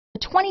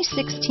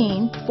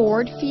2016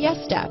 Ford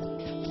Fiesta.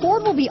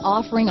 Ford will be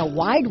offering a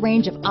wide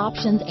range of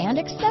options and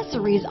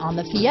accessories on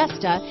the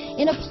Fiesta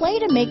in a play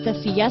to make the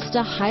Fiesta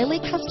highly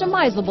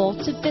customizable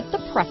to fit the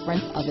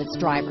preference of its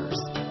drivers.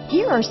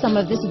 Here are some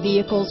of this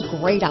vehicle's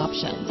great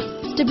options: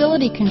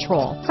 stability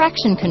control,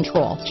 traction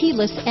control,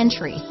 keyless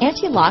entry,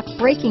 anti-lock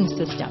braking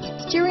system,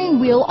 steering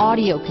wheel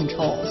audio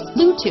controls,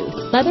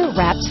 Bluetooth,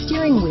 leather-wrapped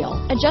steering wheel,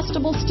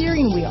 adjustable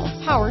steering wheel,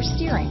 power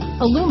steering,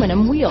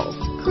 aluminum wheels,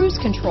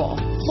 cruise control,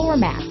 floor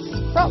mats,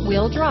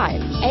 front-wheel drive,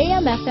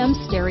 AM/FM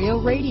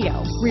stereo radio,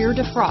 rear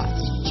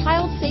defrost,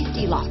 child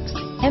safety locks,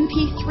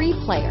 MP3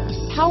 player,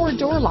 power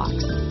door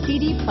locks,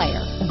 CD player.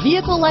 A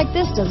vehicle like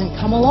this doesn't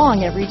come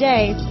along every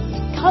day.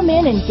 Come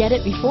in and get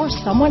it before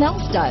someone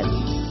else does.